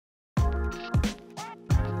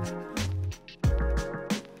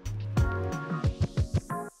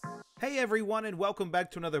Hey everyone, and welcome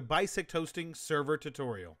back to another BisectHosting server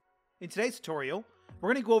tutorial. In today's tutorial,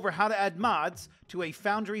 we're going to go over how to add mods to a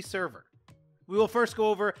Foundry server. We will first go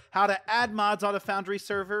over how to add mods on a Foundry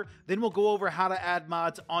server, then we'll go over how to add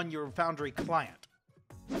mods on your Foundry client.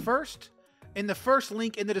 First, in the first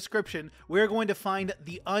link in the description, we're going to find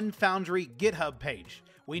the Unfoundry GitHub page.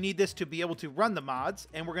 We need this to be able to run the mods,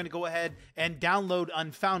 and we're going to go ahead and download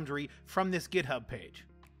Unfoundry from this GitHub page.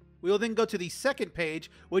 We will then go to the second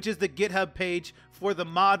page, which is the GitHub page for the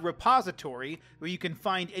mod repository, where you can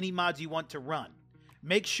find any mods you want to run.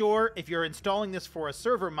 Make sure, if you're installing this for a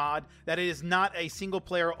server mod, that it is not a single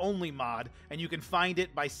player only mod, and you can find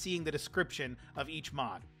it by seeing the description of each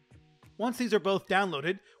mod. Once these are both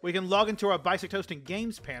downloaded, we can log into our BisectHosting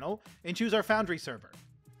Games panel and choose our Foundry server.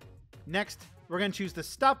 Next, we're going to choose the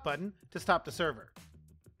Stop button to stop the server.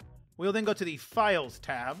 We'll then go to the Files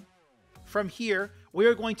tab. From here, we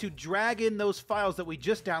are going to drag in those files that we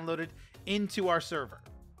just downloaded into our server.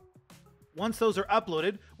 Once those are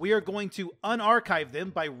uploaded, we are going to unarchive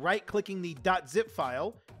them by right-clicking the .zip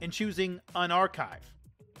file and choosing Unarchive.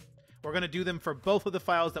 We're going to do them for both of the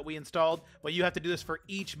files that we installed, but you have to do this for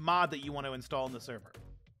each mod that you want to install in the server.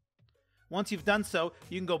 Once you've done so,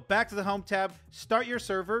 you can go back to the Home tab, start your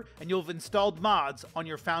server, and you'll have installed mods on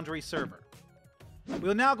your Foundry server.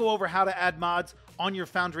 We'll now go over how to add mods on your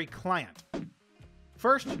Foundry client.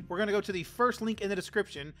 First, we're going to go to the first link in the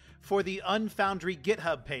description for the Unfoundry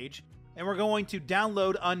GitHub page, and we're going to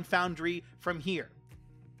download Unfoundry from here.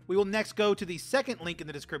 We will next go to the second link in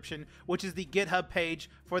the description, which is the GitHub page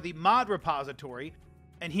for the mod repository,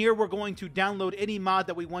 and here we're going to download any mod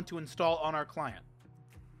that we want to install on our client.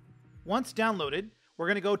 Once downloaded, we're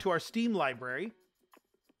going to go to our Steam library,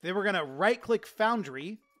 then we're going to right-click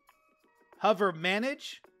Foundry, hover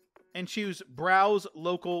Manage, and choose Browse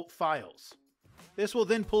Local Files. This will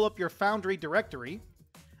then pull up your Foundry directory,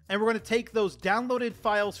 and we're going to take those downloaded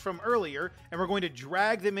files from earlier, and we're going to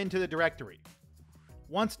drag them into the directory.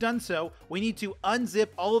 Once done so, we need to unzip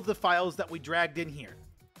all of the files that we dragged in here.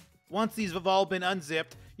 Once these have all been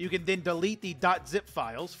unzipped, you can then delete the .zip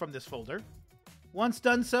files from this folder. Once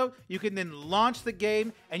done so, you can then launch the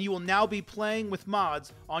game, and you will now be playing with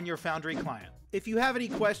mods on your Foundry client. If you have any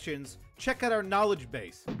questions, check out our knowledge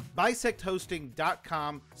base,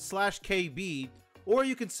 BisectHosting.com/KB, or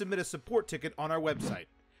you can submit a support ticket on our website.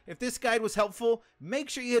 If this guide was helpful, make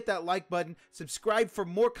sure you hit that like button, subscribe for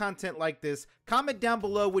more content like this, comment down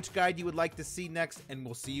below which guide you would like to see next, and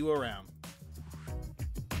we'll see you around.